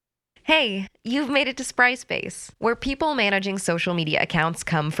Hey, you've made it to Spry Space, where people managing social media accounts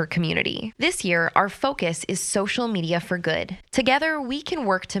come for community. This year, our focus is social media for good. Together, we can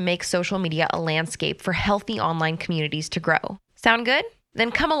work to make social media a landscape for healthy online communities to grow. Sound good?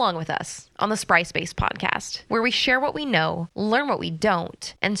 Then come along with us on the Spry Space podcast, where we share what we know, learn what we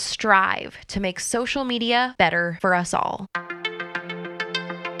don't, and strive to make social media better for us all.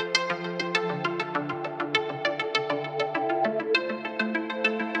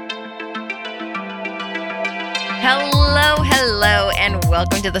 Hello, and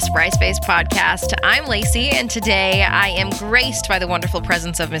welcome to the Spry Space podcast. I'm Lacey, and today I am graced by the wonderful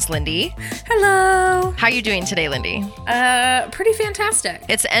presence of Miss Lindy. Hello. How are you doing today, Lindy? Pretty fantastic.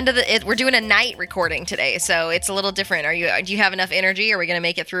 It's the end of we're doing a night recording today, so it's a little different. Do you have enough energy? Are we going to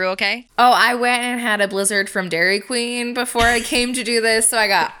make it through okay? Oh, I went and had a Blizzard from Dairy Queen before I came to do this, so I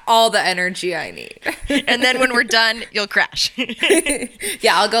got all the energy I need. And then when we're done, you'll crash.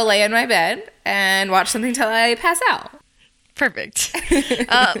 Yeah, I'll go lay in my bed and watch something till I pass out. Perfect.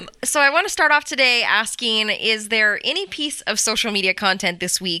 So I want to start off today asking, is there any piece of social media content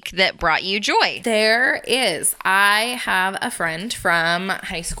this week that brought you joy? There is. I have a friend from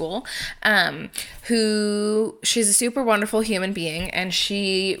high school who she's a super wonderful human being, and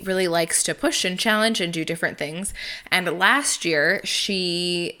she really likes to push and challenge and do different things. And last year,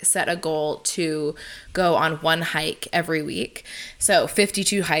 she set a goal to go on one hike every week. So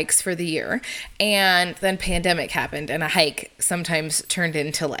 52 hikes for the year. And then pandemic happened, and a hike sometimes turned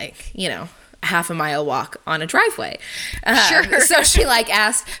into half a mile walk on a driveway. Sure. So she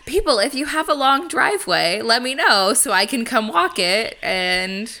asked people, if you have a long driveway, let me know so I can come walk it.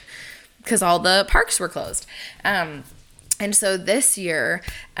 And because all the parks were closed. And so this year,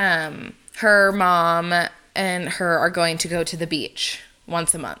 her mom and her are going to go to the beach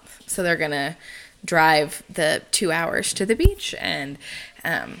once a month. So they're going to drive the 2 hours to the beach. And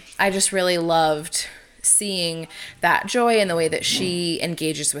I just really loved seeing that joy in the way that she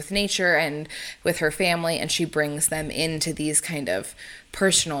engages with nature and with her family, and she brings them into these kind of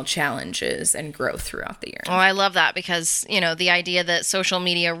personal challenges and growth throughout the year. Oh, I love that because, the idea that social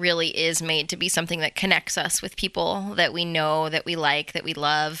media really is made to be something that connects us with people that we know, that we like, that we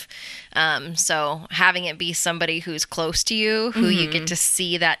love. So having it be somebody who's close to you, who you get to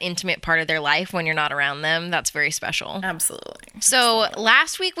see that intimate part of their life when you're not around them, that's very special. Absolutely. So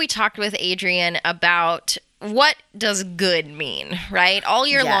last week we talked with Adrienne about what does good mean, right? All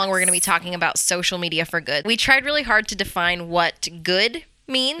year long, we're going to be talking about social media for good. We tried really hard to define what good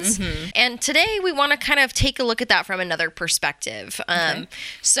means. And today we want to kind of take a look at that from another perspective.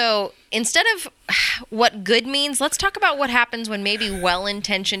 So instead of what good means, let's talk about what happens when maybe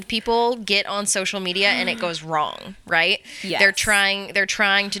well-intentioned people get on social media and it goes wrong, right? Yes. They're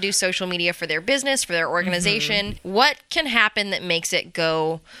trying to do social media for their business, for their organization. What can happen that makes it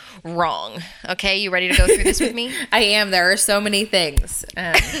go wrong? Okay, you ready to go through this with me? I am. There are so many things.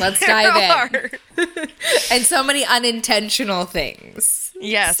 Let's dive in. And so many unintentional things.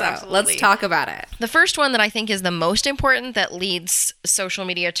 Yes, so absolutely. Let's talk about it. The first one that I think is the most important that leads social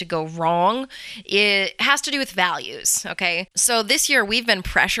media to go wrong, it has to do with values, okay? So this year we've been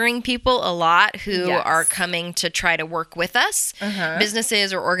pressuring people a lot who are coming to try to work with us,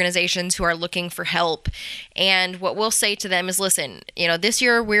 businesses or organizations who are looking for help. And what we'll say to them is, listen, this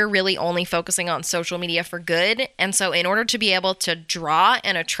year we're really only focusing on social media for good. And so in order to be able to draw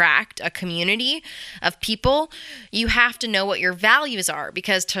and attract a community of people, you have to know what your values are,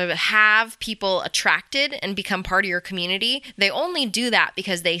 because to have people attracted and become part of your community, they only do that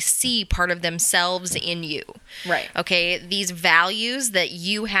because they see part of themselves in you. Right. Okay. These values that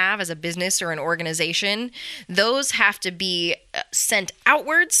you have as a business or an organization, those have to be sent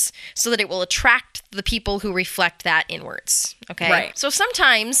outwards so that it will attract the people who reflect that inwards. Okay. Right. So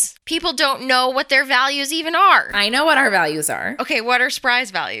sometimes people don't know what their values even are. I know what our values are. Okay. What are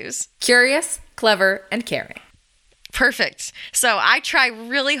Spry's values? Curious, clever, and caring. Perfect. So I try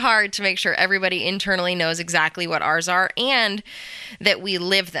really hard to make sure everybody internally knows exactly what ours are and that we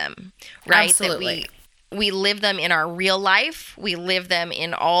live them, right? Absolutely. That we live them in our real life. We live them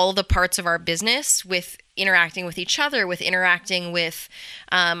in all the parts of our business, with interacting with each other, with interacting with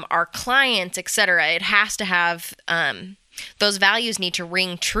our clients, etc. It has to have those values need to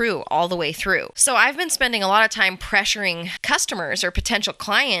ring true all the way through. So I've been spending a lot of time pressuring customers or potential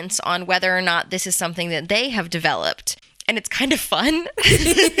clients on whether or not this is something that they have developed. And it's kind of fun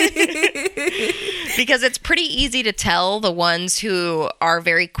because it's pretty easy to tell the ones who are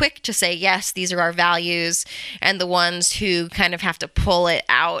very quick to say, yes, these are our values, and the ones who kind of have to pull it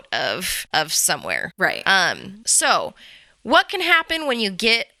out of somewhere. Right. So what can happen when you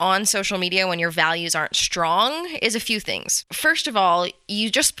get on social media when your values aren't strong is a few things. First of all, you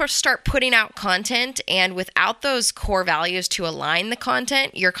just start putting out content, and without those core values to align the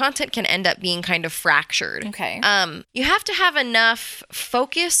content, your content can end up being kind of fractured. Okay. You have to have enough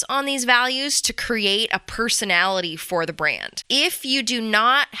focus on these values to create a personality for the brand. If you do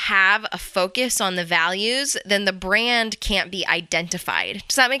not have a focus on the values, then the brand can't be identified.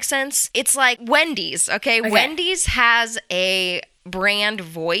 Does that make sense? It's like Wendy's, okay? Wendy's has a brand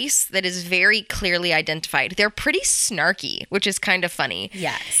voice that is very clearly identified. They're pretty snarky, which is kind of funny.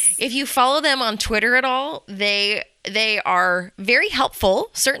 Yes. If you follow them on Twitter at all, they are very helpful,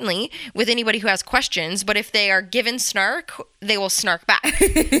 certainly, with anybody who has questions, but if they are given snark, they will snark back,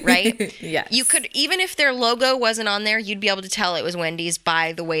 right? Yes. You could, even if their logo wasn't on there, you'd be able to tell it was Wendy's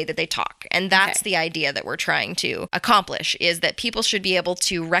by the way that they talk. And that's the idea that we're trying to accomplish, is that people should be able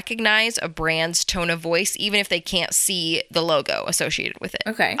to recognize a brand's tone of voice, even if they can't see the logo associated with it.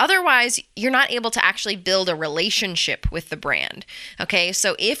 Okay. Otherwise, you're not able to actually build a relationship with the brand. Okay.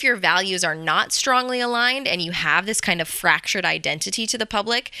 So if your values are not strongly aligned and you have this kind of fractured identity to the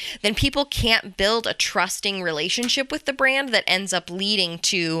public, then people can't build a trusting relationship with the brand that ends up leading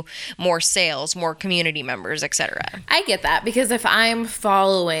to more sales, more community members, etc. I get that, because if I'm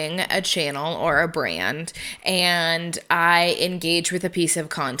following a channel or a brand and I engage with a piece of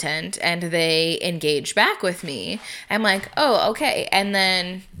content and they engage back with me, I'm like, oh, okay. And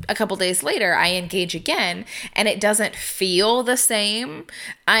then a couple days later, I engage again and it doesn't feel the same.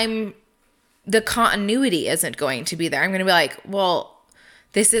 The continuity isn't going to be there. I'm going to be like, well,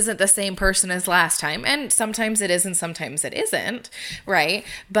 this isn't the same person as last time. And sometimes it is and sometimes it isn't, right?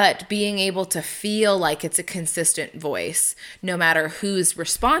 But being able to feel like it's a consistent voice, no matter who's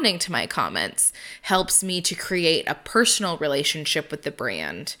responding to my comments, helps me to create a personal relationship with the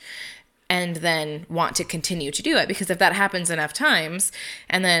brand and then want to continue to do it. Because if that happens enough times,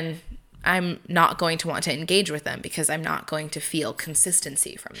 and then I'm not going to want to engage with them because I'm not going to feel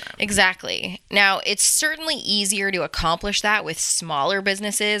consistency from them. Exactly. Now, it's certainly easier to accomplish that with smaller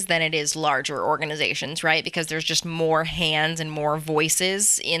businesses than it is larger organizations, right? Because there's just more hands and more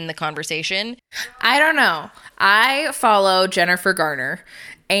voices in the conversation. I don't know. I follow Jennifer Garner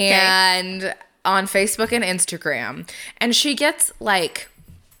and on Facebook and Instagram, and she gets like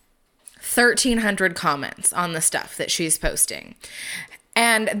 1,300 comments on the stuff that she's posting.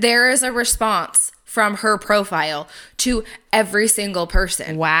 And there is a response from her profile to every single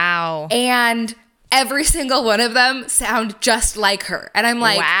person. Wow. And every single one of them sound just like her. And I'm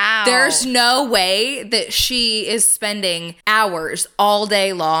like, wow. There's no way that she is spending hours all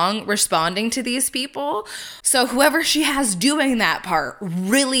day long responding to these people. So whoever she has doing that part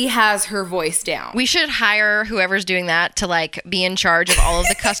really has her voice down. We should hire whoever's doing that to like be in charge of all of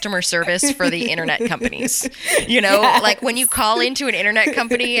the customer service for the internet companies. You know, like when you call into an internet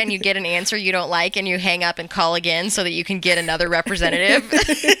company and you get an answer you don't like and you hang up and call again so that you can get another representative.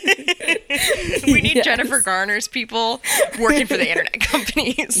 We need Jennifer Garner's people working for the internet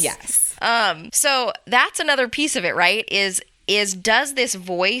companies. Yes. So that's another piece of it, right? Is does this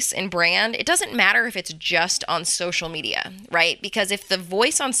voice and brand, it doesn't matter if it's just on social media, right? Because if the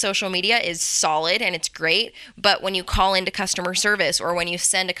voice on social media is solid and it's great, but when you call into customer service or when you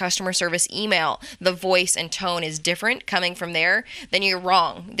send a customer service email, the voice and tone is different coming from there, then you're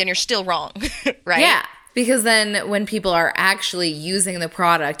wrong. Then you're still wrong, right? Yeah. Because then when people are actually using the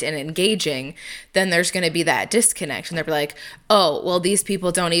product and engaging, then there's going to be that disconnect. And they'll be like, oh, well, these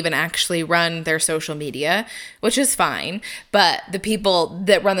people don't even actually run their social media, which is fine. But the people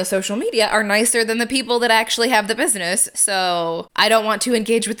that run the social media are nicer than the people that actually have the business. So I don't want to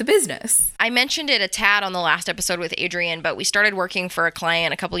engage with the business. I mentioned it a tad on the last episode with Adrienne, but we started working for a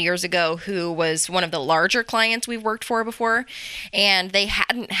client a couple years ago who was one of the larger clients we've worked for before. And they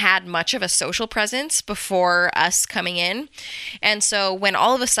hadn't had much of a social presence before us coming in. And so when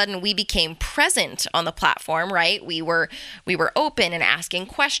all of a sudden we became present on the platform, right? We were open and asking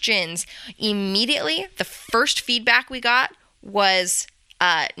questions. Immediately, the first feedback we got was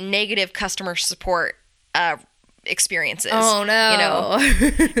negative customer support experiences. Oh no. You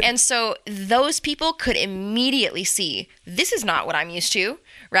know? And so those people could immediately see, this is not what I'm used to,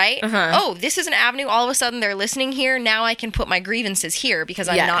 right? Oh, this is an avenue. All of a sudden they're listening here. Now I can put my grievances here because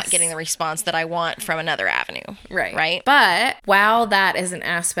I'm not getting the response that I want from another avenue. Right. Right. But while that is an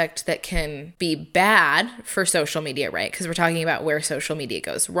aspect that can be bad for social media, right? Because we're talking about where social media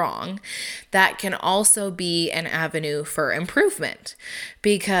goes wrong, that can also be an avenue for improvement.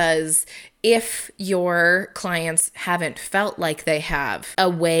 Because if your clients haven't felt like they have a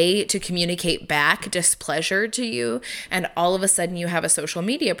way to communicate back displeasure to you, and all of a sudden you have a social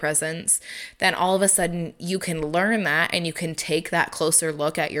media presence, then all of a sudden you can learn that and you can take that closer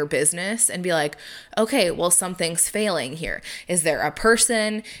look at your business and be like, okay, well, something's failing here. Is there a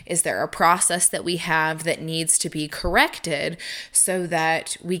person? Is there a process that we have that needs to be corrected so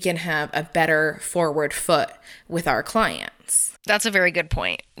that we can have a better forward foot with our clients? That's a very good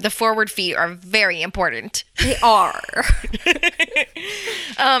point. The forward feet are very important. They are.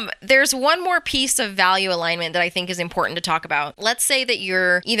 There's one more piece of value alignment that I think is important to talk about. Let's say that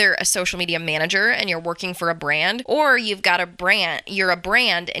you're either a social media manager and you're working for a brand, or you've got a brand, you're a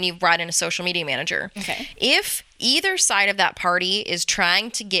brand and you've brought in a social media manager. Okay. If either side of that party is trying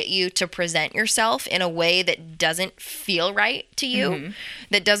to get you to present yourself in a way that doesn't feel right to you,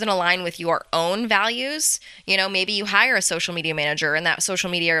 that doesn't align with your own values, maybe you hire a social media manager and that social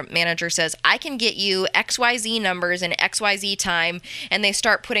media manager says, I can get you XYZ numbers and XYZ time, and they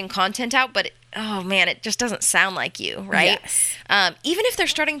start putting content out, but oh man, it just doesn't sound like you, right? Yes. Even if they're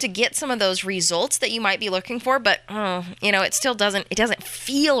starting to get some of those results that you might be looking for, but it still doesn't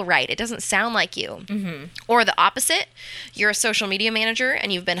feel right. It doesn't sound like you. Or the opposite, you're a social media manager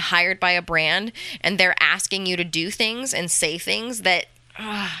and you've been hired by a brand and they're asking you to do things and say things that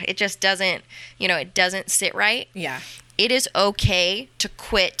it just doesn't, it doesn't sit right. Yeah. It is okay to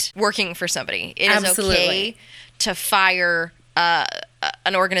quit working for somebody. It is okay to fire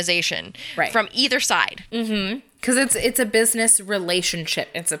an organization from either side. Because it's a business relationship.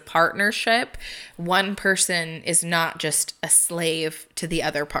 It's a partnership. One person is not just a slave to the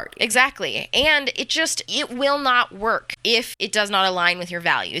other party. Exactly. And it will not work if it does not align with your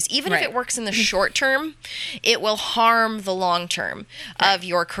values. Even if it works in the short term, it will harm the long term of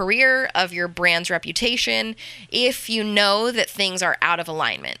your career, of your brand's reputation, if you know that things are out of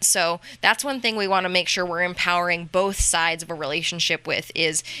alignment. So that's one thing we want to make sure we're empowering both sides of a relationship with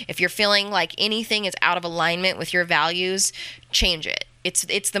is if you're feeling like anything is out of alignment with your values, change it.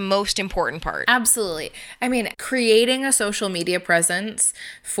 It's the most important part. Absolutely. I mean, creating a social media presence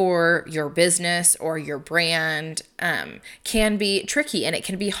for your business or your brand can be tricky, and it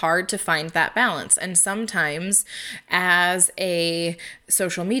can be hard to find that balance. And sometimes as a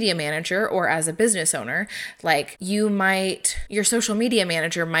social media manager or as a business owner, like your social media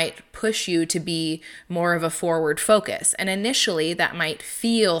manager might push you to be more of a forward focus. And initially that might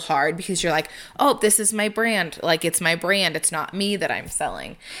feel hard because you're like, oh, this is my brand. Like, it's my brand. It's not me that I'm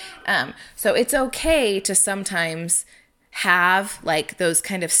selling. So it's okay to sometimes have like those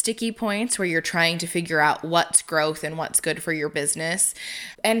kind of sticky points where you're trying to figure out what's growth and what's good for your business.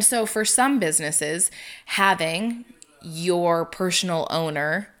 And so for some businesses, having your personal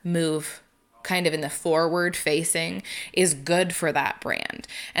owner move kind of in the forward facing is good for that brand.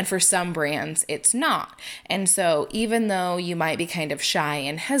 And for some brands, it's not. And so even though you might be kind of shy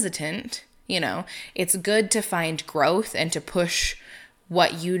and hesitant, it's good to find growth and to push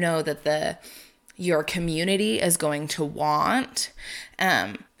what you know that your community is going to want.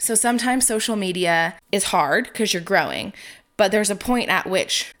 So sometimes social media is hard because you're growing, but there's a point at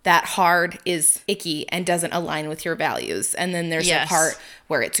which that hard is icky and doesn't align with your values. And then there's a part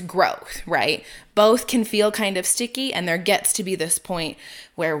where it's growth, right? Both can feel kind of sticky, and there gets to be this point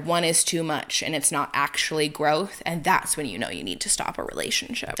where one is too much and it's not actually growth. And that's when you know you need to stop a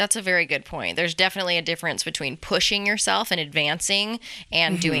relationship. That's a very good point. There's definitely a difference between pushing yourself and advancing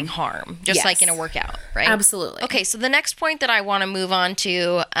and doing harm, just like in a workout, right? Absolutely. Okay, so the next point that I want to move on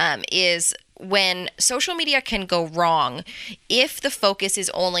to is when social media can go wrong if the focus is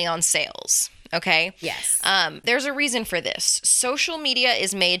only on sales. Okay? Yes. There's a reason for this. Social media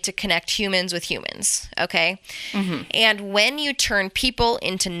is made to connect humans with humans. Okay? And when you turn people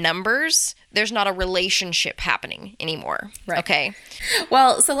into numbers, there's not a relationship happening anymore. Right. Okay?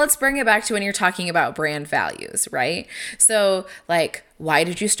 Well, so let's bring it back to when you're talking about brand values, right? So, like, why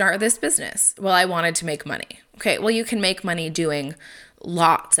did you start this business? Well, I wanted to make money. Okay, well, you can make money doing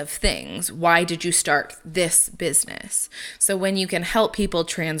lots of things. Why did you start this business? So when you can help people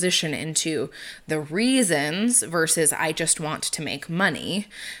transition into the reasons versus I just want to make money,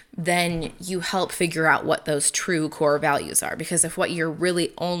 then you help figure out what those true core values are. Because if what you're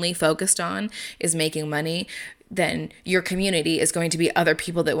really only focused on is making money, then your community is going to be other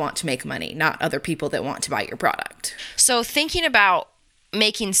people that want to make money, not other people that want to buy your product. So thinking about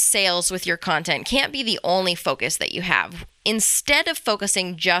making sales with your content can't be the only focus that you have. Instead of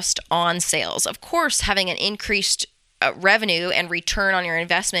focusing just on sales, of course, having an increased revenue and return on your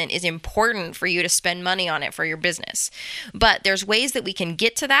investment is important for you to spend money on it for your business. But there's ways that we can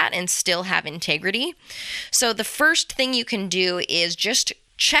get to that and still have integrity. So the first thing you can do is just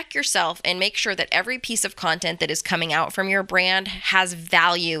check yourself and make sure that every piece of content that is coming out from your brand has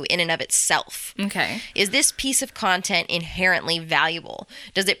value in and of itself. Okay. Is this piece of content inherently valuable?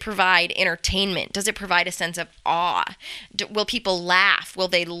 Does it provide entertainment? Does it provide a sense of awe? Will people laugh? Will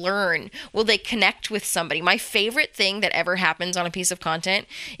they learn? Will they connect with somebody? My favorite thing that ever happens on a piece of content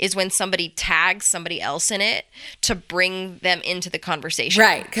is when somebody tags somebody else in it to bring them into the conversation.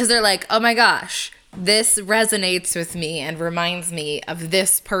 Right, because they're like, oh my gosh, this resonates with me and reminds me of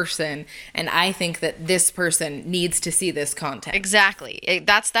this person, and I think that this person needs to see this content. Exactly.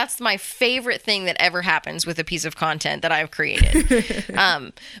 That's my favorite thing that ever happens with a piece of content that I've created.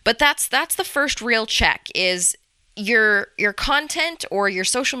 But that's the first real check is your content or your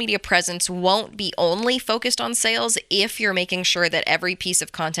social media presence won't be only focused on sales if you're making sure that every piece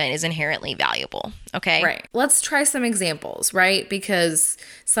of content is inherently valuable. Okay? Right. Let's try some examples, right? Because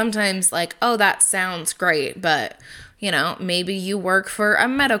sometimes like, oh, that sounds great, but maybe you work for a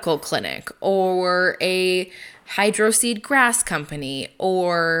medical clinic or a hydroseed grass company,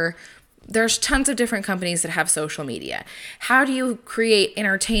 or there's tons of different companies that have social media. How do you create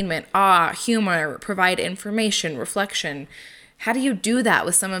entertainment, awe, humor, provide information, reflection? How do you do that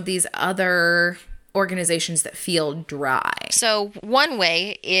with some of these other organizations that feel dry? So one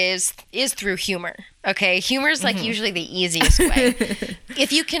way is through humor. Okay, humor is like usually the easiest way.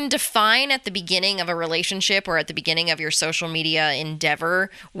 If you can define at the beginning of a relationship or at the beginning of your social media endeavor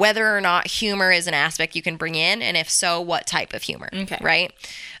whether or not humor is an aspect you can bring in, and if so, what type of humor, okay, right?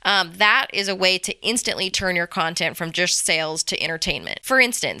 That is a way to instantly turn your content from just sales to entertainment. For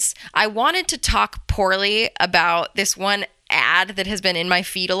instance, I wanted to talk poorly about this one ad that has been in my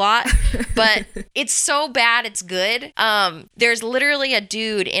feed a lot, but it's so bad it's good. There's literally a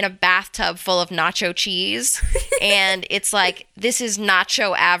dude in a bathtub full of nacho cheese, and it's like, this is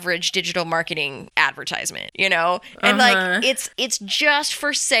nacho average digital marketing advertisement, and like it's just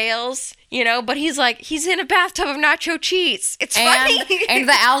for sales, but he's in a bathtub of nacho cheese. It's funny. And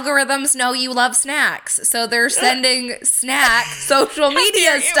the algorithms know you love snacks, so they're sending snack social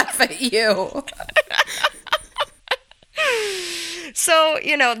media stuff at you. So,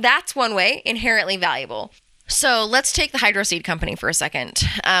 that's one way, inherently valuable. So let's take the hydroseed company for a second.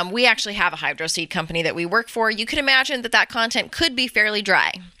 We actually have a hydroseed company that we work for. You could imagine that content could be fairly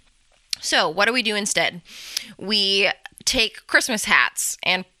dry. So what do we do instead? We take Christmas hats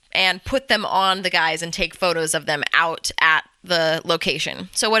and put them on the guys and take photos of them out at the location.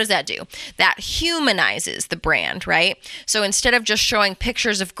 So what does that do? That humanizes the brand, right? So instead of just showing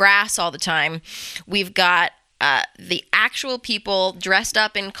pictures of grass all the time, we've got the actual people dressed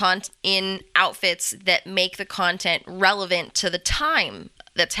up in outfits that make the content relevant to the time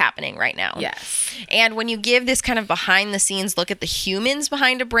that's happening right now. Yes. And when you give this kind of behind the scenes look at the humans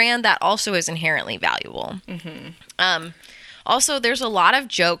behind a brand, that also is inherently valuable. Mm-hmm. Also, there's a lot of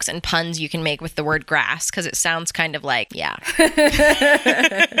jokes and puns you can make with the word grass because it sounds kind of like, yeah.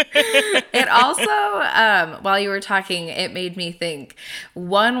 It also, while you were talking, it made me think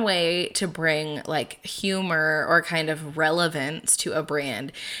one way to bring like humor or kind of relevance to a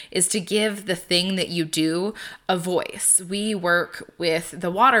brand is to give the thing that you do a voice. We work with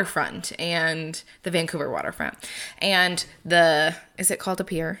the waterfront and the Vancouver waterfront and is it called a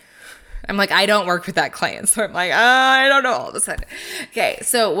pier? I'm like, I don't work with that client. So I'm like, I don't know all of a sudden. Okay.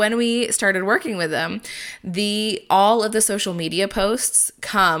 So when we started working with them, all of the social media posts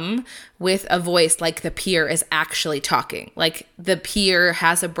come with a voice like the peer is actually talking. Like the peer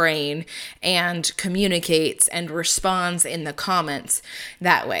has a brain and communicates and responds in the comments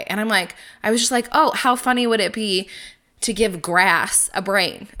that way. And I was just like, oh, how funny would it be to give grass a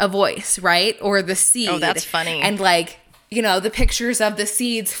brain, a voice, right? Or the seed. Oh, that's funny. And like, the pictures of the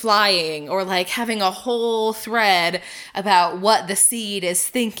seeds flying, or like having a whole thread about what the seed is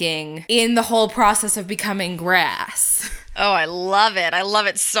thinking in the whole process of becoming grass. Oh, I love it. I love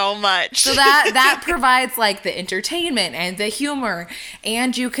it so much. So that provides like the entertainment and the humor,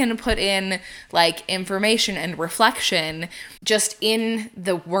 and you can put in like information and reflection just in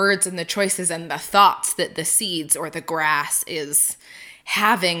the words and the choices and the thoughts that the seeds or the grass is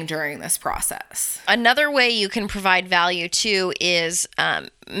having during this process. Another way you can provide value too is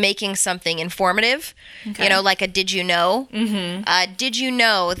making something informative, okay. Like a did you know? Mm-hmm. Did you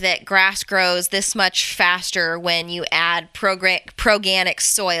know that grass grows this much faster when you add Proganic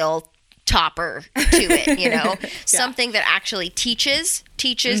soil topper to it, Yeah. Something that actually teaches,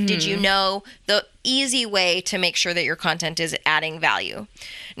 mm-hmm. Did you know? The easy way to make sure that your content is adding value.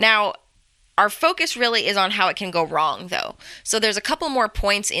 Now, our focus really is on how it can go wrong, though. So there's a couple more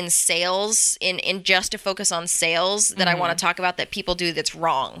points in sales, in just to focus on sales, that I want to talk about that people do that's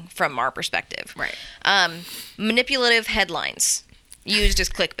wrong from our perspective. Right. Manipulative headlines. used as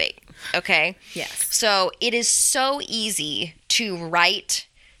clickbait. Okay? Yes. So it is so easy to write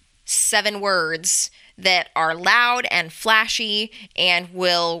 7 words that are loud and flashy and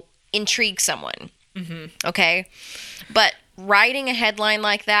will intrigue someone. Okay? But writing a headline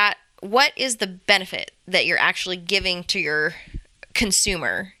like that, what is the benefit that you're actually giving to your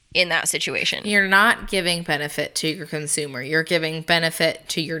consumer in that situation? You're not giving benefit to your consumer. You're giving benefit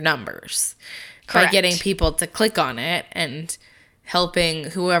to your numbers. Correct. By getting people to click on it and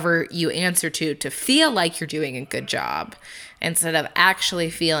helping whoever you answer to feel like you're doing a good job instead of actually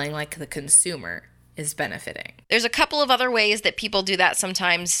feeling like the consumer is benefiting. There's a couple of other ways that people do that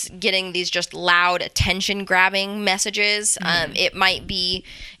sometimes, getting these just loud attention-grabbing messages. It might be,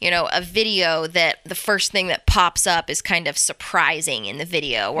 a video that the first thing that pops up is kind of surprising in the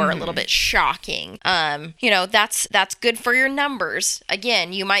video or a little bit shocking. That's good for your numbers.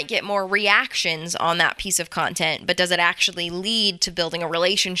 Again, you might get more reactions on that piece of content, but does it actually lead to building a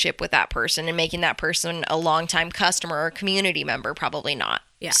relationship with that person and making that person a longtime customer or community member? Probably not.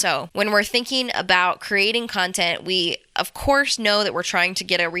 Yeah. So when we're thinking about creating content, we of course know that we're trying to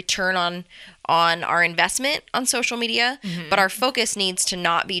get a return on our investment on social media, but our focus needs to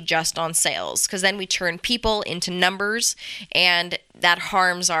not be just on sales, because then we turn people into numbers and that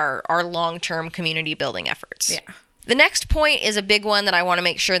harms our long-term community building efforts. Yeah. The next point is a big one that I want to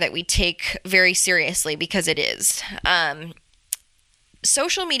make sure that we take very seriously, because it is.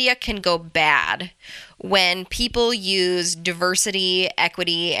 Social media can go bad when people use diversity,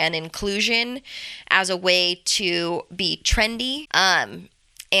 equity, and inclusion as a way to be trendy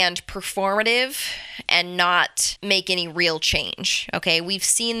and performative and not make any real change. Okay, we've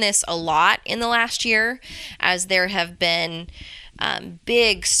seen this a lot in the last year as there have been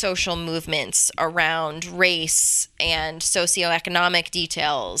big social movements around race and socioeconomic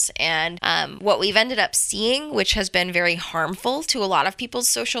details. And what we've ended up seeing, which has been very harmful to a lot of people's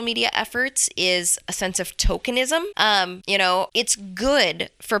social media efforts, is a sense of tokenism. It's good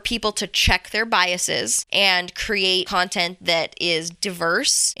for people to check their biases and create content that is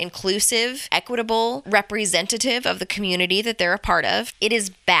diverse, inclusive, equitable, representative of the community that they're a part of. It is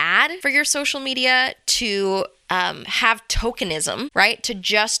bad for your social media to have tokenism, right? To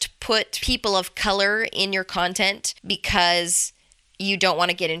just put people of color in your content because you don't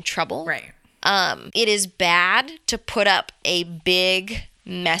want to get in trouble. Right. It is bad to put up a big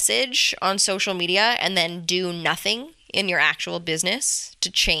message on social media and then do nothing in your actual business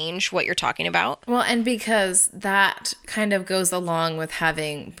to change what you're talking about. Well, and because that kind of goes along with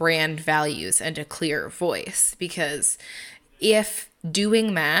having brand values and a clear voice, because if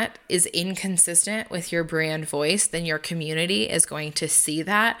doing that is inconsistent with your brand voice, then your community is going to see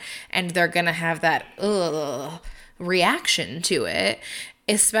that and they're going to have that reaction to it,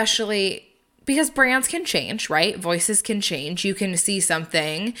 especially because brands can change, right? Voices can change. You can see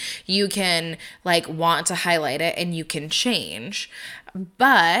something, you can want to highlight it, and you can change.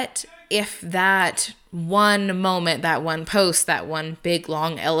 But if that one moment, that one post, that one big,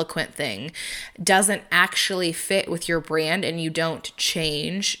 long, eloquent thing doesn't actually fit with your brand and you don't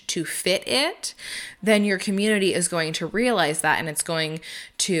change to fit it, then your community is going to realize that and it's going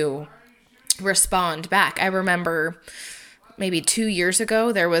to respond back. I remember maybe 2 years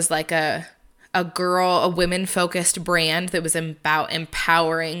ago, there was a women-focused brand that was about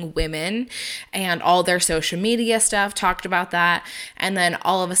empowering women, and all their social media stuff talked about that. And then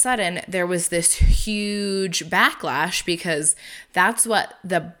all of a sudden, there was this huge backlash because that's what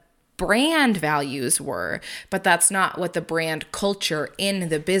the brand values were, but that's not what the brand culture in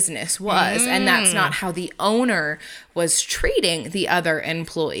the business was. And that's not how the owner was treating the other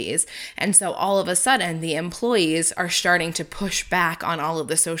employees. And so all of a sudden, the employees are starting to push back on all of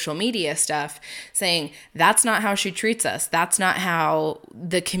the social media stuff, saying, that's not how she treats us. That's not how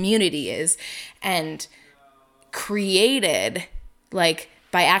the community is. And created,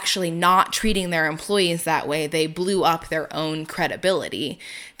 by actually not treating their employees that way, they blew up their own credibility,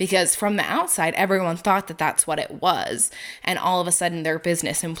 because from the outside, everyone thought that that's what it was. And all of a sudden, their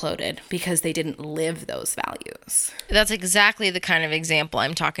business imploded because they didn't live those values. That's exactly the kind of example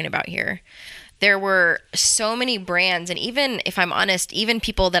I'm talking about here. There were so many brands, and even, if I'm honest, even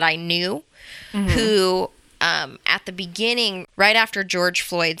people that I knew who at the beginning, right after George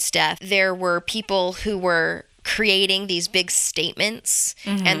Floyd's death, there were people who were creating these big statements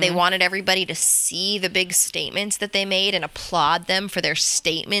and they wanted everybody to see the big statements that they made and applaud them for their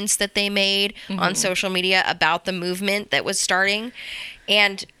statements that they made on social media about the movement that was starting.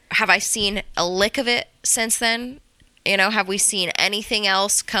 And have I seen a lick of it since then? Have we seen anything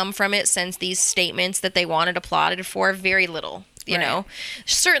else come from it since these statements that they wanted applauded for? Very little. you know.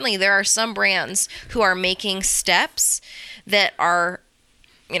 Certainly there are some brands who are making steps that are,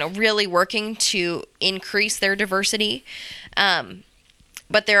 you know, really working to increase their diversity.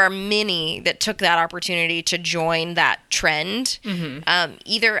 But there are many that took that opportunity to join that trend,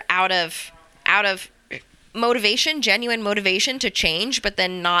 either out of motivation, genuine motivation to change, but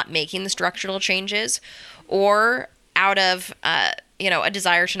then not making the structural changes, or out of you know, a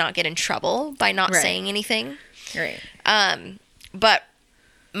desire to not get in trouble by not saying anything. Right. But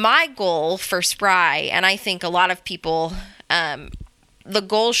my goal for Spry, and I think a lot of people, the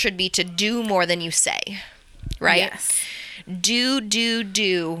goal should be to do more than you say, right? Yes.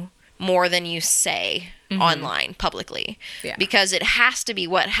 Do more than you say online, publicly. Yeah. Because it has to be,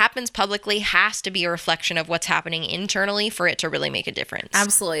 what happens publicly has to be a reflection of what's happening internally for it to really make a difference.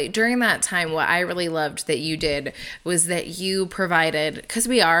 Absolutely. During that time, what I really loved that you did was that you provided, because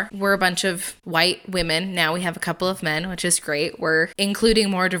we're a bunch of white women. Now we have a couple of men, which is great. We're including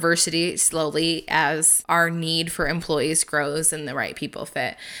more diversity slowly as our need for employees grows and the right people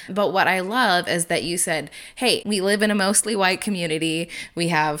fit. But what I love is that you said, hey, we live in a mostly white community. We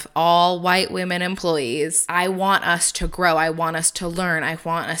have all white women employees. I want us to grow. I want us to learn. I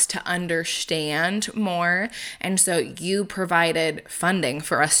want us to understand more. And so you provided funding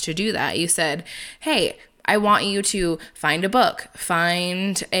for us to do that. You said, hey, I want you to find a book,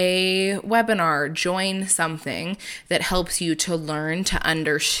 find a webinar, join something that helps you to learn, to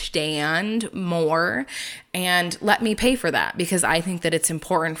understand more, and let me pay for that, because I think that it's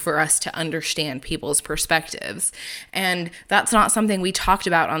important for us to understand people's perspectives. And that's not something we talked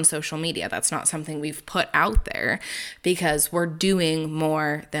about on social media. That's not something we've put out there, because we're doing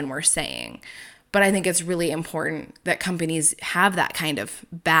more than we're saying. But I think it's really important that companies have that kind of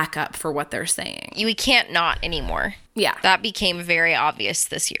backup for what they're saying. We can't not anymore. Yeah. That became very obvious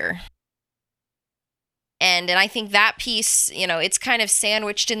this year. And I think that piece, you know, it's kind of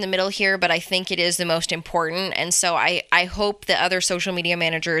sandwiched in the middle here, but I think it is the most important. And so I hope that other social media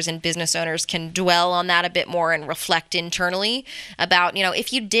managers and business owners can dwell on that a bit more and reflect internally about, you know,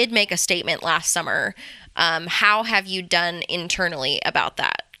 if you did make a statement last summer, how have you done internally about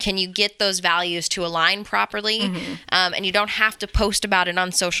that? Can you get those values to align properly? And you don't have to post about it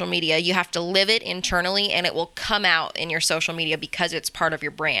on social media. You have to live it internally, and it will come out in your social media because it's part of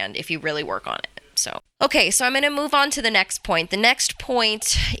your brand if you really work on it. So, okay, so I'm going to move on to the next point. The next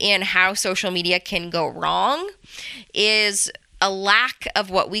point in how social media can go wrong is a lack of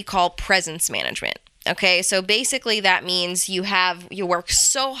what we call presence management. Okay, so basically that means you work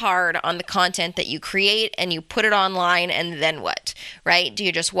so hard on the content that you create and you put it online, and then what, right? Do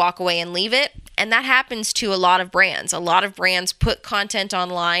you just walk away and leave it? And that happens to a lot of brands. A lot of brands put content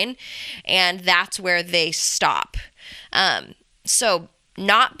online, and that's where they stop. So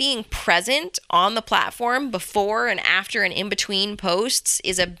not being present on the platform before and after and in between posts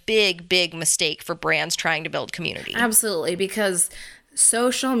is a big, big mistake for brands trying to build community. Absolutely, because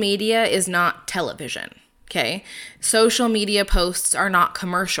social media is not television, okay? Social media posts are not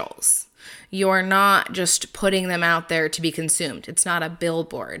commercials. You're not just putting them out there to be consumed. It's not a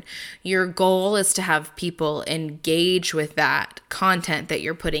billboard. Your goal is to have people engage with that content that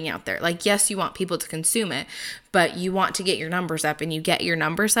you're putting out there. Like, yes, you want people to consume it, but you want to get your numbers up, and you get your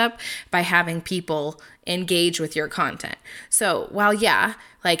numbers up by having people engage with your content. So while, yeah,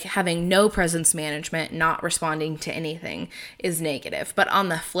 like having no presence management, not responding to anything is negative. But on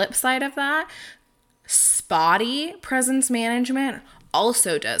the flip side of that, spotty presence management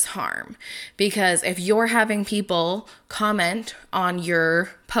also does harm, because if you're having people comment on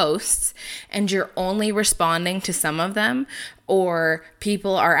your posts and you're only responding to some of them, or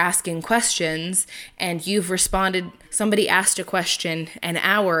people are asking questions and you've responded, somebody asked a question an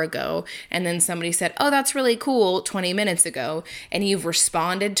hour ago and then somebody said, oh, that's really cool 20 minutes ago, and you've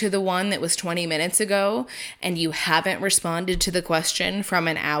responded to the one that was 20 minutes ago and you haven't responded to the question from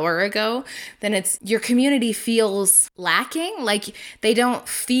an hour ago, then it's your community feels lacking. Like they don't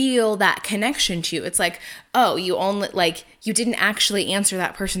feel that connection to you. It's like, oh, you didn't actually answer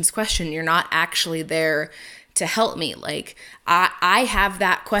that person's question. You're not actually there to help me. Like I have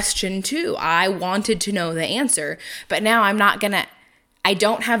that question too. I wanted to know the answer, but now I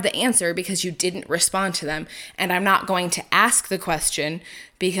don't have the answer because you didn't respond to them. And I'm not going to ask the question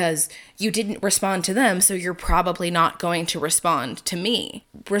because you didn't respond to them. So you're probably not going to respond to me.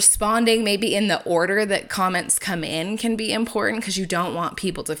 Responding maybe in the order that comments come in can be important, because you don't want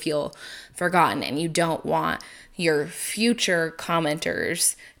people to feel forgotten, and you don't want your future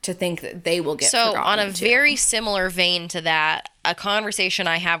commenters to think that they will get forgotten. So on a very similar vein to that, a conversation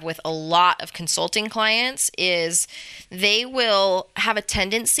I have with a lot of consulting clients is they will have a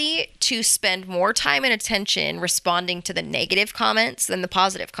tendency to spend more time and attention responding to the negative comments than the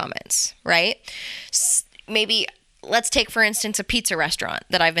positive comments, right? Maybe let's take, for instance, a pizza restaurant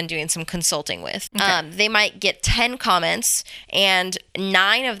that I've been doing some consulting with. Okay. They might get 10 comments and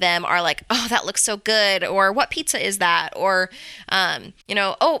 9 of them are like, oh, that looks so good. Or what pizza is that? Or,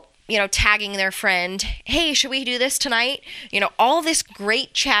 tagging their friend, hey, should we do this tonight? All this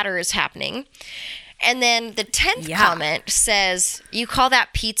great chatter is happening. And then the 10th comment says, you call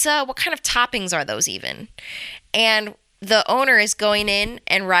that pizza? What kind of toppings are those even? And the owner is going in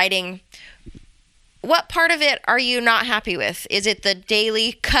and writing, what part of it are you not happy with? Is it the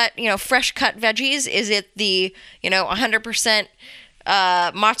daily cut, fresh cut veggies? Is it the, 100%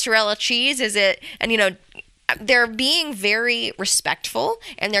 mozzarella cheese? Is it, and they're being very respectful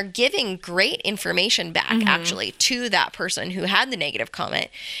and they're giving great information back actually to that person who had the negative comment.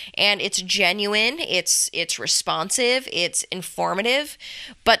 And it's genuine, it's responsive, it's informative,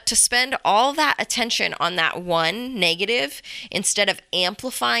 but to spend all that attention on that one negative instead of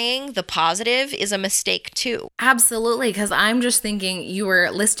amplifying the positive is a mistake too. Absolutely, because I'm just thinking you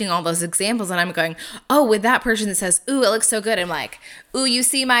were listing all those examples and I'm going, oh, with that person that says, ooh, it looks so good. I'm like, ooh, you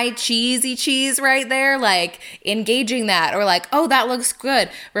see my cheesy cheese right there? Like engaging that, or like, oh, that looks good.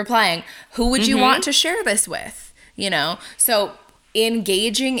 Replying, who would you want to share this with? So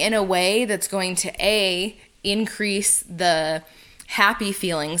engaging in a way that's going to increase the happy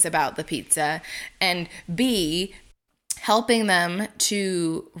feelings about the pizza, and B, helping them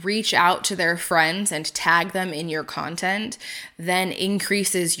to reach out to their friends and tag them in your content then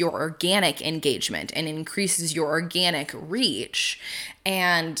increases your organic engagement and increases your organic reach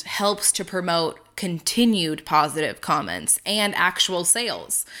and helps to promote continued positive comments and actual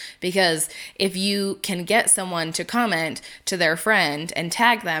sales. Because if you can get someone to comment to their friend and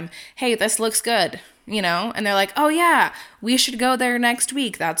tag them, hey, this looks good, and they're like, oh yeah, we should go there next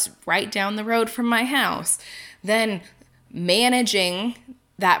week. That's right down the road from my house. Then managing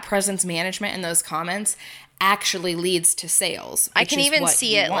that presence management and those comments actually leads to sales. I can even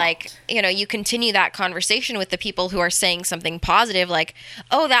see it like, you continue that conversation with the people who are saying something positive, like,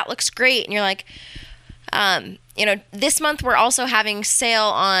 oh, that looks great. And you're like, this month we're also having sale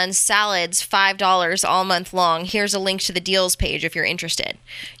on salads, $5 all month long. Here's a link to the deals page if you're interested.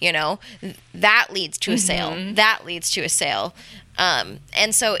 That leads to a sale. That leads to a sale.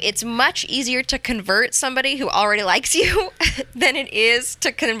 And so it's much easier to convert somebody who already likes you than it is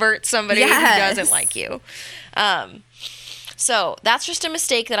to convert somebody who doesn't like you. So that's just a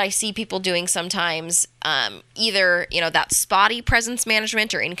mistake that I see people doing sometimes, either, that spotty presence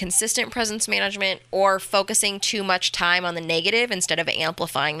management or inconsistent presence management, or focusing too much time on the negative instead of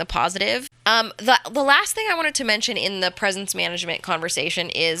amplifying the positive. The last thing I wanted to mention in the presence management conversation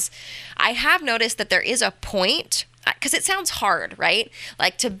is I have noticed that there is a point, because it sounds hard, right?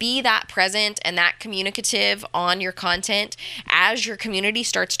 Like to be that present and that communicative on your content as your community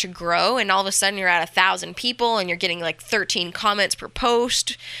starts to grow, and all of a sudden you're at 1,000 people and you're getting like 13 comments per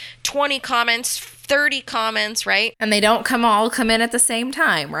post, 20 comments, 30 comments, right? And they don't all come in at the same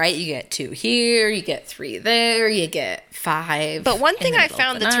time, right? You get 2 here, you get 3 there, you get 5. But one thing I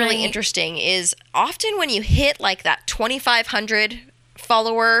found that's really interesting is often when you hit like that 2,500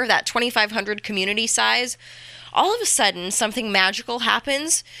 follower, that 2,500 community size, all of a sudden something magical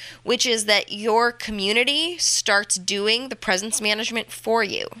happens, which is that your community starts doing the presence management for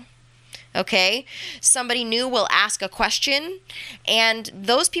you. Okay? Somebody new will ask a question, and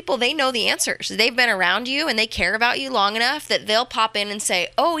those people, they know the answers. They've been around you and they care about you long enough that they'll pop in and say,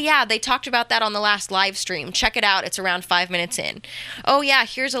 oh yeah, they talked about that on the last live stream. Check it out. It's around 5 minutes in. Oh yeah,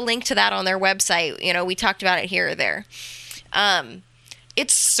 here's a link to that on their website. We talked about it here or there.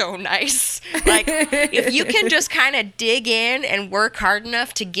 It's so nice. Like, if you can just kind of dig in and work hard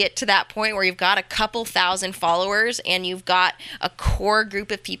enough to get to that point where you've got a couple thousand followers and you've got a core group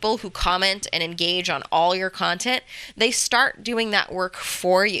of people who comment and engage on all your content, they start doing that work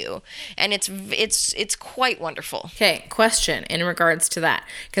for you. And it's quite wonderful. Okay, question in regards to that,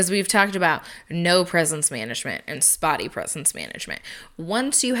 because we've talked about no presence management and spotty presence management.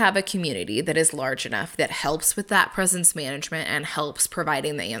 Once you have a community that is large enough that helps with that presence management and helps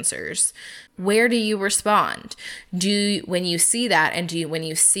providing the answers, where do you respond? When you see that, and when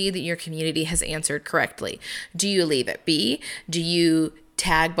you see that your community has answered correctly, do you leave it be? Do you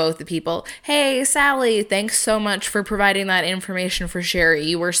tag both the people? Hey, Sally, thanks so much for providing that information for Sherry.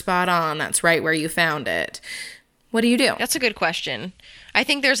 You were spot on. That's right where you found it. What do you do? That's a good question. I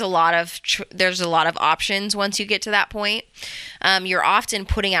think there's a lot of options once you get to that point. You're often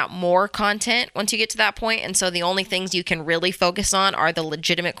putting out more content once you get to that point, and so the only things you can really focus on are the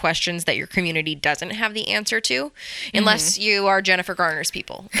legitimate questions that your community doesn't have the answer to, unless you are Jennifer Garner's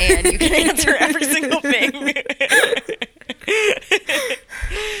people and you can answer every single thing.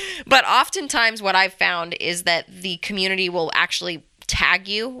 But oftentimes, what I've found is that the community will actually tag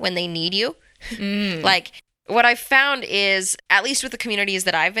you when they need you. Like, what I've found is, at least with the communities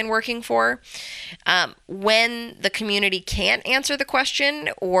that I've been working for, when the community can't answer the question,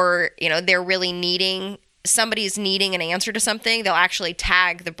 or, they're really somebody's needing an answer to something, they'll actually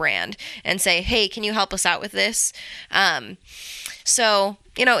tag the brand and say, hey, can you help us out with this? So,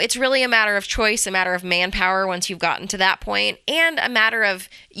 it's really a matter of choice, a matter of manpower once you've gotten to that point, and a matter of,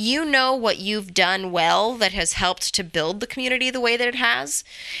 what you've done well that has helped to build the community the way that it has.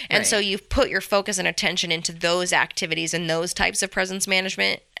 And so you've put your focus and attention into those activities and those types of presence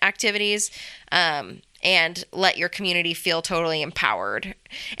management activities, and let your community feel totally empowered.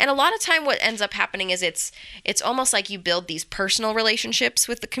 And a lot of time what ends up happening is it's almost like you build these personal relationships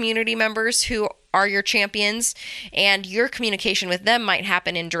with the community members who are your champions, and your communication with them might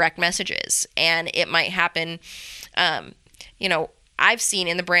happen in direct messages, and it might happen, I've seen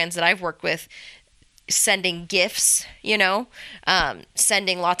in the brands that I've worked with, sending gifts,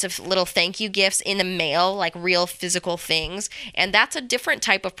 sending lots of little thank you gifts in the mail, like real physical things. And that's a different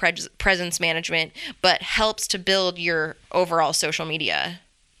type of presence management, but helps to build your overall social media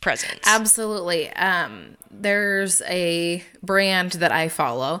presence. Absolutely. There's a brand that I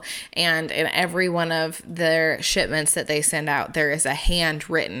follow, and in every one of their shipments that they send out, there is a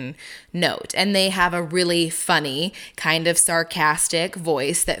handwritten note, and they have a really funny, kind of sarcastic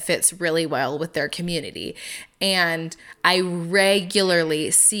voice that fits really well with their community. And I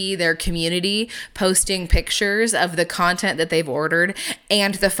regularly see their community posting pictures of the content that they've ordered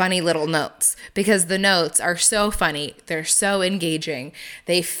and the funny little notes, because the notes are so funny. They're so engaging.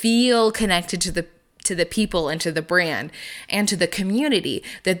 They feel connected to the people and to the brand and to the community,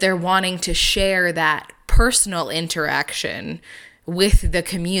 that they're wanting to share that personal interaction with the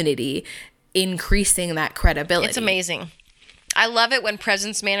community, increasing that credibility. It's amazing. I love it when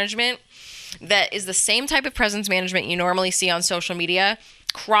presence management that is the same type of presence management you normally see on social media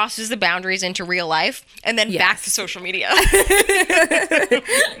crosses the boundaries into real life and then back to social media.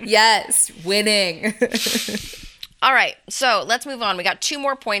 Yes, winning. All right, so let's move on. We got 2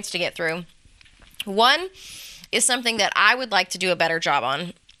 more points to get through. One is something that I would like to do a better job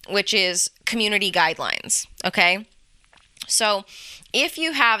on, which is community guidelines, okay? So if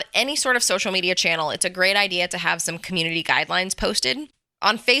you have any sort of social media channel, it's a great idea to have some community guidelines posted.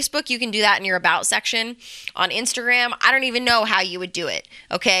 On Facebook, you can do that in your About section. On Instagram, I don't even know how you would do it,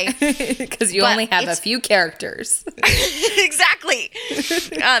 okay? Because you only have a few characters. Exactly.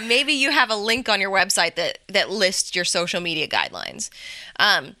 Maybe you have a link on your website that lists your social media guidelines.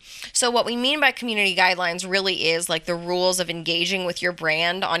 So what we mean by community guidelines really is like the rules of engaging with your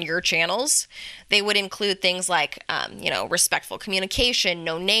brand on your channels. They would include things like, respectful communication,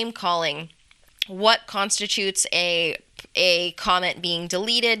 no name calling, what constitutes a comment being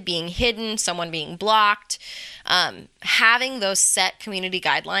deleted, being hidden, someone being blocked. Having those set community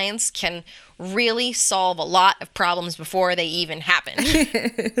guidelines can really solve a lot of problems before they even happen.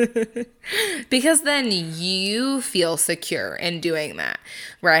 Because then you feel secure in doing that,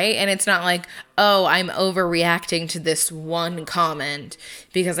 right? And it's not like, oh, I'm overreacting to this one comment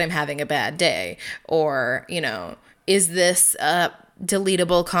because I'm having a bad day. Or, is this a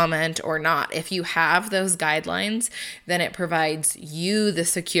deletable comment or not? If you have those guidelines, then it provides you the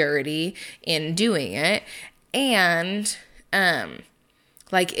security in doing it, and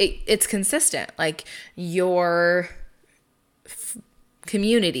it's consistent. Like your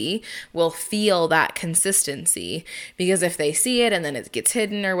community will feel that consistency, because if they see it and then it gets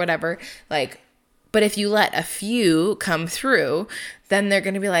hidden or whatever, but if you let a few come through, then they're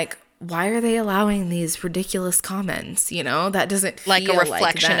going to be like, why are they allowing these ridiculous comments? That doesn't feel like a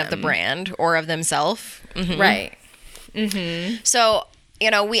reflection of the brand or of themselves. Mm-hmm. Right. Mm-hmm. So,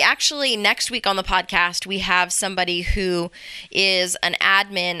 we actually, next week on the podcast, we have somebody who is an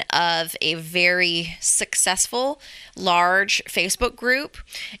admin of a very successful, large Facebook group.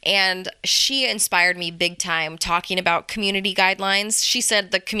 And she inspired me big time talking about community guidelines. She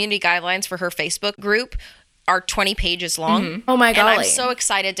said the community guidelines for her Facebook group are 20 pages long. Mm-hmm. Oh my golly. And I'm so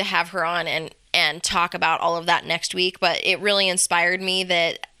excited to have her on and talk about all of that next week. But it really inspired me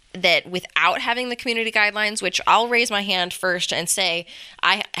that that without having the community guidelines, which I'll raise my hand first and say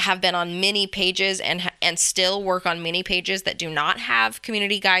I have been on many pages and still work on many pages that do not have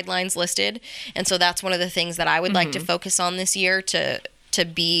community guidelines listed. And so that's one of the things that I would like to focus on this year to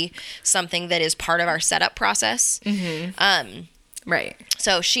be something that is part of our setup process. Right.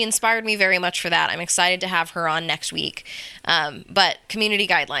 So she inspired me very much for that. I'm excited to have her on next week. But community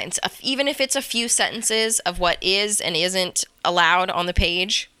guidelines, even if it's a few sentences of what is and isn't allowed on the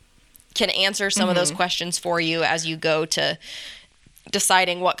page, can answer some of those questions for you as you go to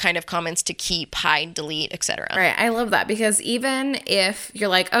deciding what kind of comments to keep, hide, delete, etc. Right. I love that, because even if you're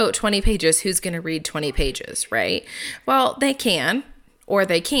like, oh, 20 pages, who's going to read 20 pages, right? Well, they can, or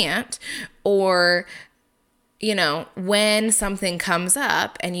they can't, or, you know, when something comes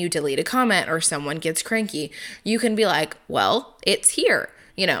up and you delete a comment or someone gets cranky, you can be like, well, it's here,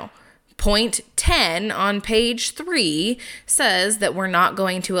 you know. Point 10 on page 3 says that we're not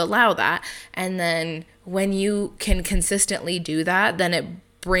going to allow that. And then when you can consistently do that, then it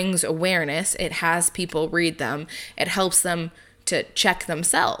brings awareness. It has people read them. It helps them to check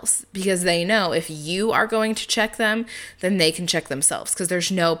themselves, because they know if you are going to check them, then they can check themselves, because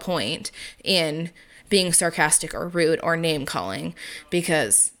there's no point in being sarcastic or rude or name calling,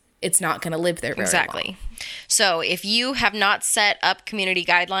 because it's not going to live there very long. So if you have not set up community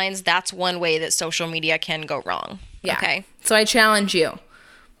guidelines, that's one way that social media can go wrong. Yeah. Okay. So I challenge you.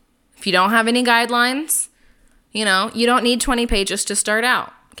 If you don't have any guidelines, you know, you don't need 20 pages to start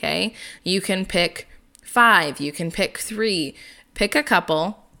out. Okay. You can pick 5, you can pick 3, pick a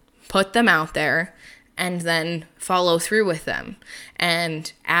couple, put them out there, and then follow through with them.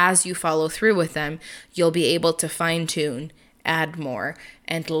 And as you follow through with them, you'll be able to fine tune, add more,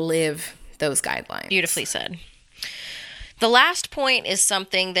 and live those guidelines. Beautifully said. The last point is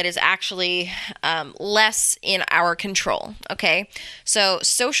something that is actually less in our control, okay? So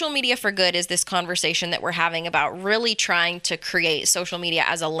social media for good is this conversation that we're having about really trying to create social media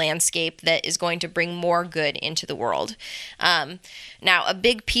as a landscape that is going to bring more good into the world. Now, a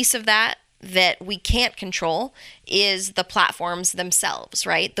big piece of that we can't control is the platforms themselves,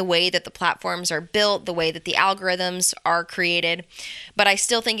 right? The way that the platforms are built, the way that the algorithms are created. But I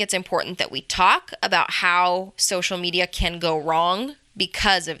still think it's important that we talk about how social media can go wrong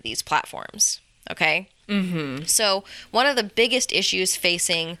because of these platforms, okay? So one of the biggest issues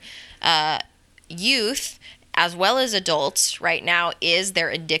facing youth as well as adults right now is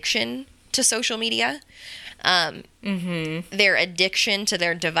their addiction to social media. Their addiction to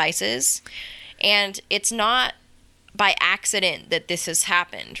their devices. And it's not by accident that this has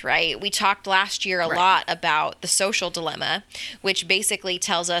happened, right? We talked last year a lot about the social dilemma, which basically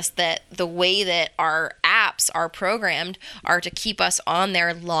tells us that the way that our apps are programmed are to keep us on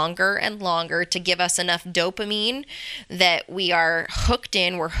there longer and longer, to give us enough dopamine that we are hooked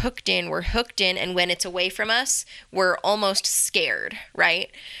in, and when it's away from us, we're almost scared, right?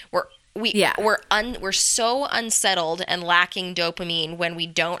 We're so unsettled and lacking dopamine when we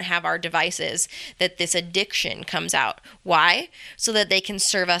don't have our devices that this addiction comes out. Why? So that they can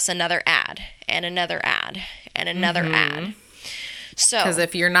serve us another ad and another ad and another ad. So, because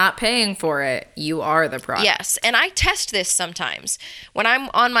if you're not paying for it, you are the product. Yes, and I test this sometimes. When I'm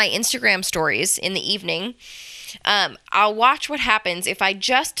on my Instagram stories in the evening, I'll watch what happens if I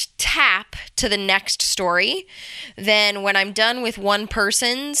just tap to the next story. Then when I'm done with one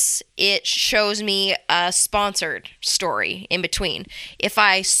person's, it shows me a sponsored story in between. If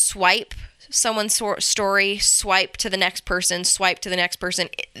I swipe someone's story, swipe to the next person,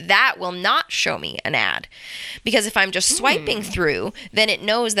 that will not show me an ad. Because if I'm just swiping through, then it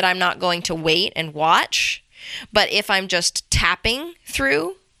knows that I'm not going to wait and watch. But if I'm just tapping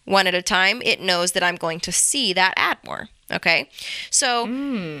through one at a time, it knows that I'm going to see that ad more. Okay? So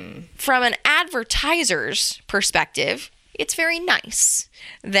from an advertiser's perspective, it's very nice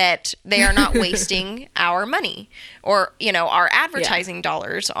that they are not wasting our money or, our advertising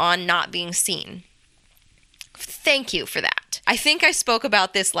dollars on not being seen. Thank you for that. I think I spoke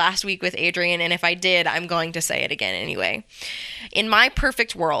about this last week with Adrian, and if I did, I'm going to say it again anyway. In my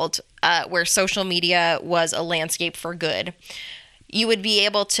perfect world, where social media was a landscape for good, you would be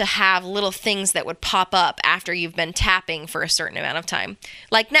able to have little things that would pop up after you've been tapping for a certain amount of time,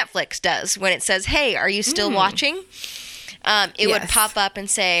 like Netflix does when it says, "Hey, are you still watching?" It would pop up and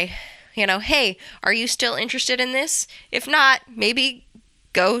say, "Hey, are you still interested in this? If not, maybe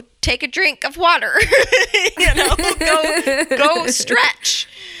go take a drink of water." Go stretch.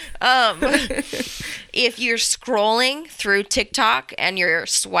 If you're scrolling through TikTok and you're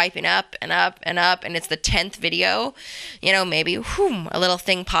swiping up and up and up and it's the 10th video, maybe a little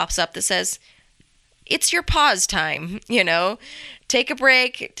thing pops up that says, "It's your pause time, take a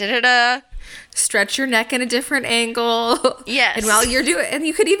break, da-da-da. Stretch your neck in a different angle. Yes. And while you're doing, and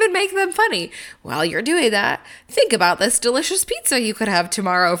you could even make them funny. While you're doing that, think about this delicious pizza you could have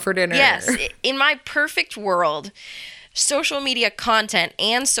tomorrow for dinner. Yes. In my perfect world, social media content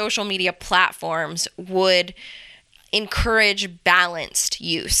and social media platforms would encourage balanced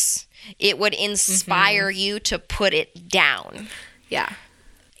use. It would inspire you to put it down. Yeah.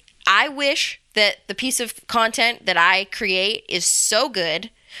 I wish that the piece of content that I create is so good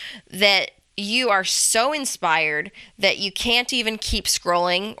that you are so inspired that you can't even keep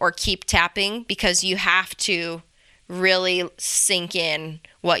scrolling or keep tapping because you have to really sink in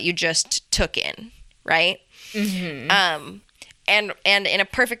what you just took in, right? Mm-hmm. And in a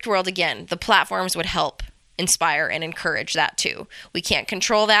perfect world, again, the platforms would help inspire and encourage that too. We can't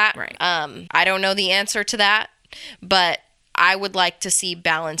control that. Right. I don't know the answer to that, but I would like to see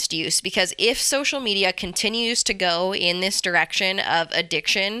balanced use, because if social media continues to go in this direction of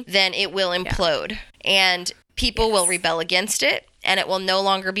addiction, then it will implode and people will rebel against it, and it will no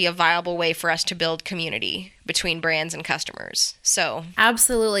longer be a viable way for us to build community between brands and customers. So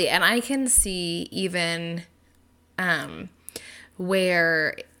absolutely. And I can see even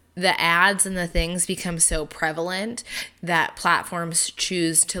where the ads and the things become so prevalent that platforms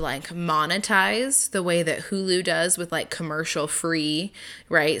choose to like monetize the way that Hulu does with like commercial free,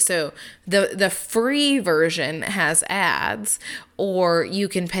 right? So the free version has ads, or you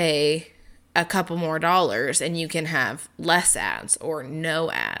can pay a couple more dollars and you can have less ads or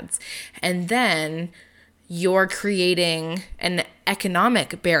no ads. And then you're creating an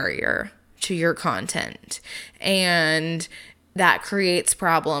economic barrier to your content. And that creates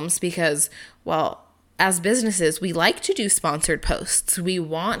problems because, well, as businesses, we like to do sponsored posts. We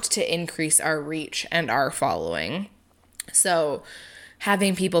want to increase our reach and our following. So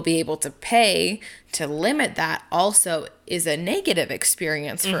having people be able to pay to limit that also is a negative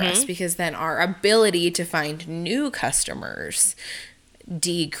experience for us, because then our ability to find new customers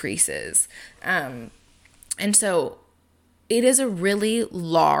decreases. And so it is a really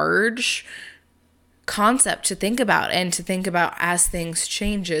large concept to think about, and to think about as things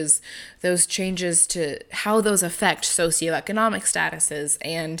changes, those changes to how those affect socioeconomic statuses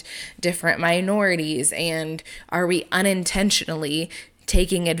and different minorities, and are we unintentionally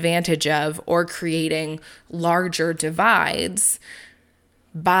taking advantage of or creating larger divides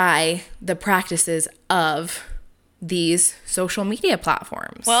by the practices of these social media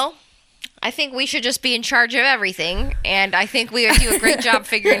platforms? Well, I think we should just be in charge of everything, and I think we would do a great job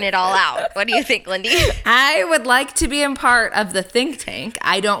figuring it all out. What do you think, Lindy? I would like to be in part of the think tank.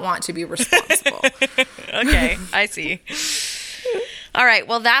 I don't want to be responsible. Okay, I see. All right,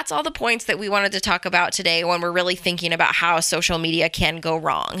 well, that's all the points that we wanted to talk about today when we're really thinking about how social media can go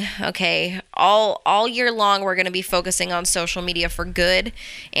wrong, okay? All year long, we're going to be focusing on social media for good,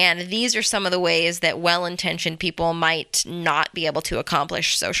 and these are some of the ways that well-intentioned people might not be able to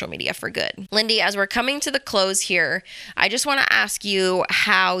accomplish social media for good. Lindy, as we're coming to the close here, I just want to ask you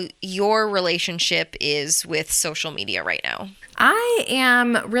how your relationship is with social media right now. I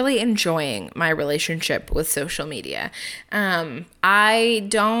am really enjoying my relationship with social media.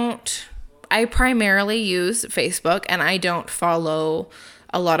 I primarily use Facebook, and I don't follow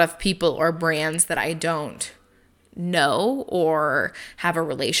a lot of people or brands that I don't know or have a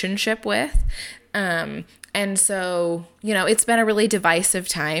relationship with. And so, it's been a really divisive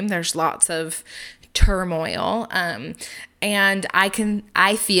time. There's lots of turmoil. And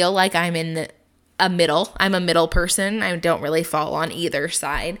I feel like I'm in I'm a middle person. I don't really fall on either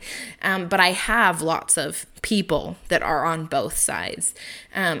side. But I have lots of people that are on both sides.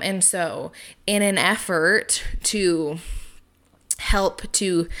 And so in an effort to help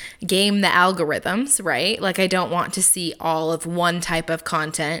to game the algorithms, right? Like, I don't want to see all of one type of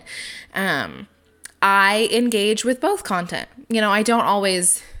content. I engage with both content. I don't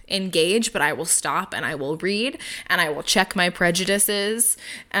always engage, but I will stop and I will read and I will check my prejudices.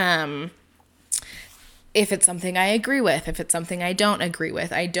 If it's something I agree with, if it's something I don't agree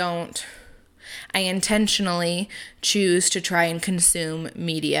with, I intentionally choose to try and consume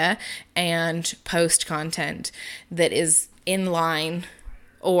media and post content that is in line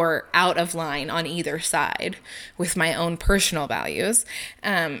or out of line on either side with my own personal values.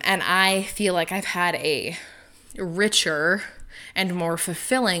 And I feel like I've had a richer and more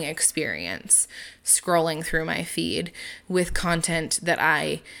fulfilling experience scrolling through my feed with content that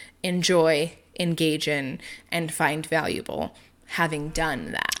I enjoy, engage in, and find valuable, having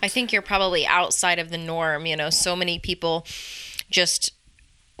done that. I think you're probably outside of the norm. So many people just,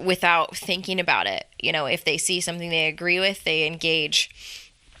 without thinking about it, if they see something they agree with, they engage.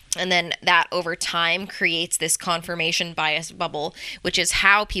 And then that over time creates this confirmation bias bubble, which is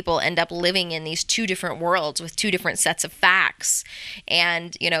how people end up living in these two different worlds with two different sets of facts.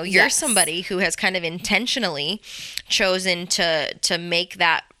 And, you know, you're somebody who has kind of intentionally chosen to make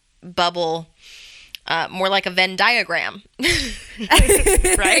that bubble more like a Venn diagram,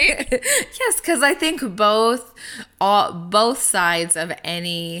 right? Yes, because I think both sides of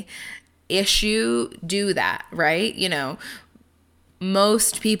any issue do that, right? You know,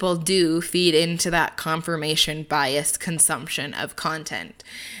 most people do feed into that confirmation bias consumption of content.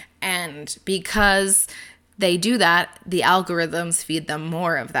 And because they do that, the algorithms feed them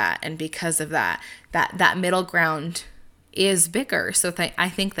more of that. And because of that middle ground is bigger. So I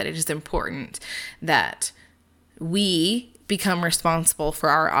think that it is important that we become responsible for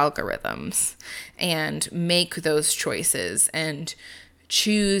our algorithms and make those choices and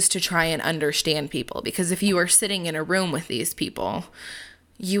choose to try and understand people. Because if you were sitting in a room with these people,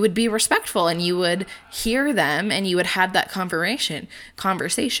 you would be respectful and you would hear them and you would have that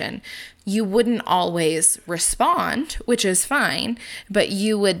conversation. You wouldn't always respond, which is fine, but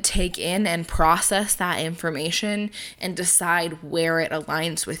you would take in and process that information and decide where it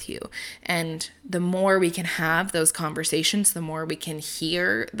aligns with you. And the more we can have those conversations, the more we can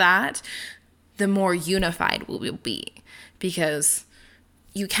hear that, the more unified we will be. Because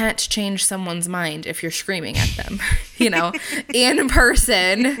you can't change someone's mind if you're screaming at them, you know, in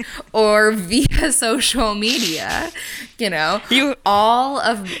person or via social media, you know. You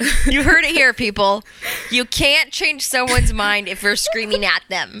heard it here, people. You can't change someone's mind if you're screaming at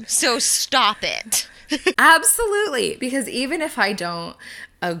them. So stop it. Absolutely. Because even if I don't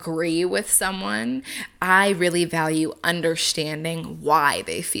agree with someone, I really value understanding why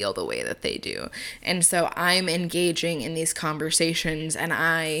they feel the way that they do. And so I'm engaging in these conversations and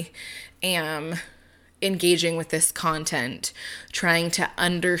I am engaging with this content, trying to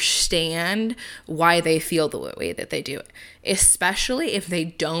understand why they feel the way that they do, especially if they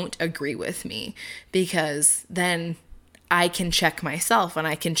don't agree with me, because then I can check myself and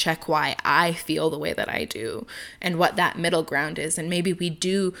I can check why I feel the way that I do and what that middle ground is. And maybe we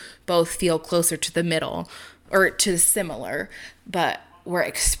do both feel closer to the middle or to similar, but we're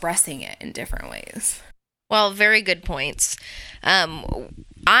expressing it in different ways. Well, very good points.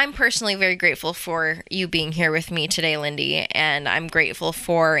 I'm personally very grateful for you being here with me today, Lindy, and I'm grateful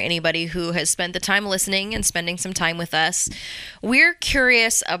for anybody who has spent the time listening and spending some time with us. We're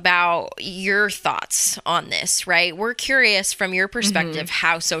curious about your thoughts on this, right? We're curious from your perspective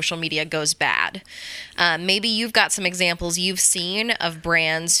how social media goes bad. Maybe you've got some examples you've seen of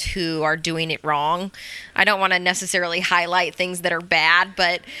brands who are doing it wrong. I don't want to necessarily highlight things that are bad,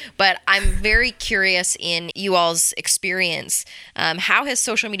 but I'm very curious in you all's experience. How has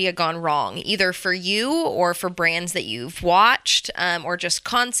social media gone wrong, either for you or for brands that you've watched, or just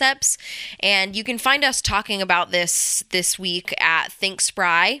concepts? And you can find us talking about this week at Think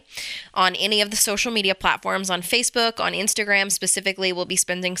Spry on any of the social media platforms, on Facebook, on Instagram specifically. We'll be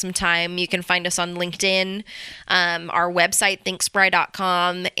spending some time. You can find us on LinkedIn, our website,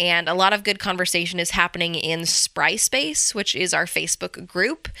 thinkspry.com, and a lot of good conversation is happening in Spry Space, which is our Facebook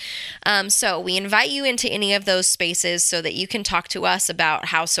group. So we invite you into any of those spaces so that you can talk to us about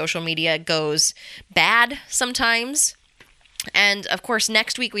how social media goes bad sometimes. And of course,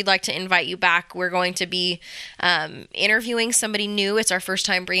 next week, we'd like to invite you back. We're going to be interviewing somebody new. It's our first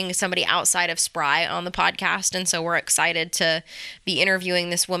time bringing somebody outside of Spry on the podcast. And so we're excited to be interviewing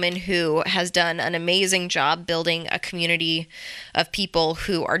this woman who has done an amazing job building a community of people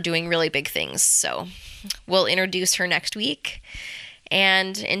who are doing really big things. So we'll introduce her next week.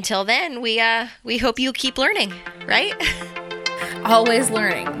 And until then, we hope you keep learning, right? Always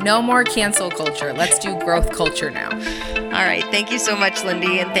learning. No more cancel culture. Let's do growth culture now. All right. Thank you so much,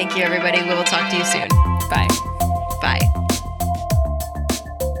 Lindy. And thank you, everybody. We will talk to you soon. Bye.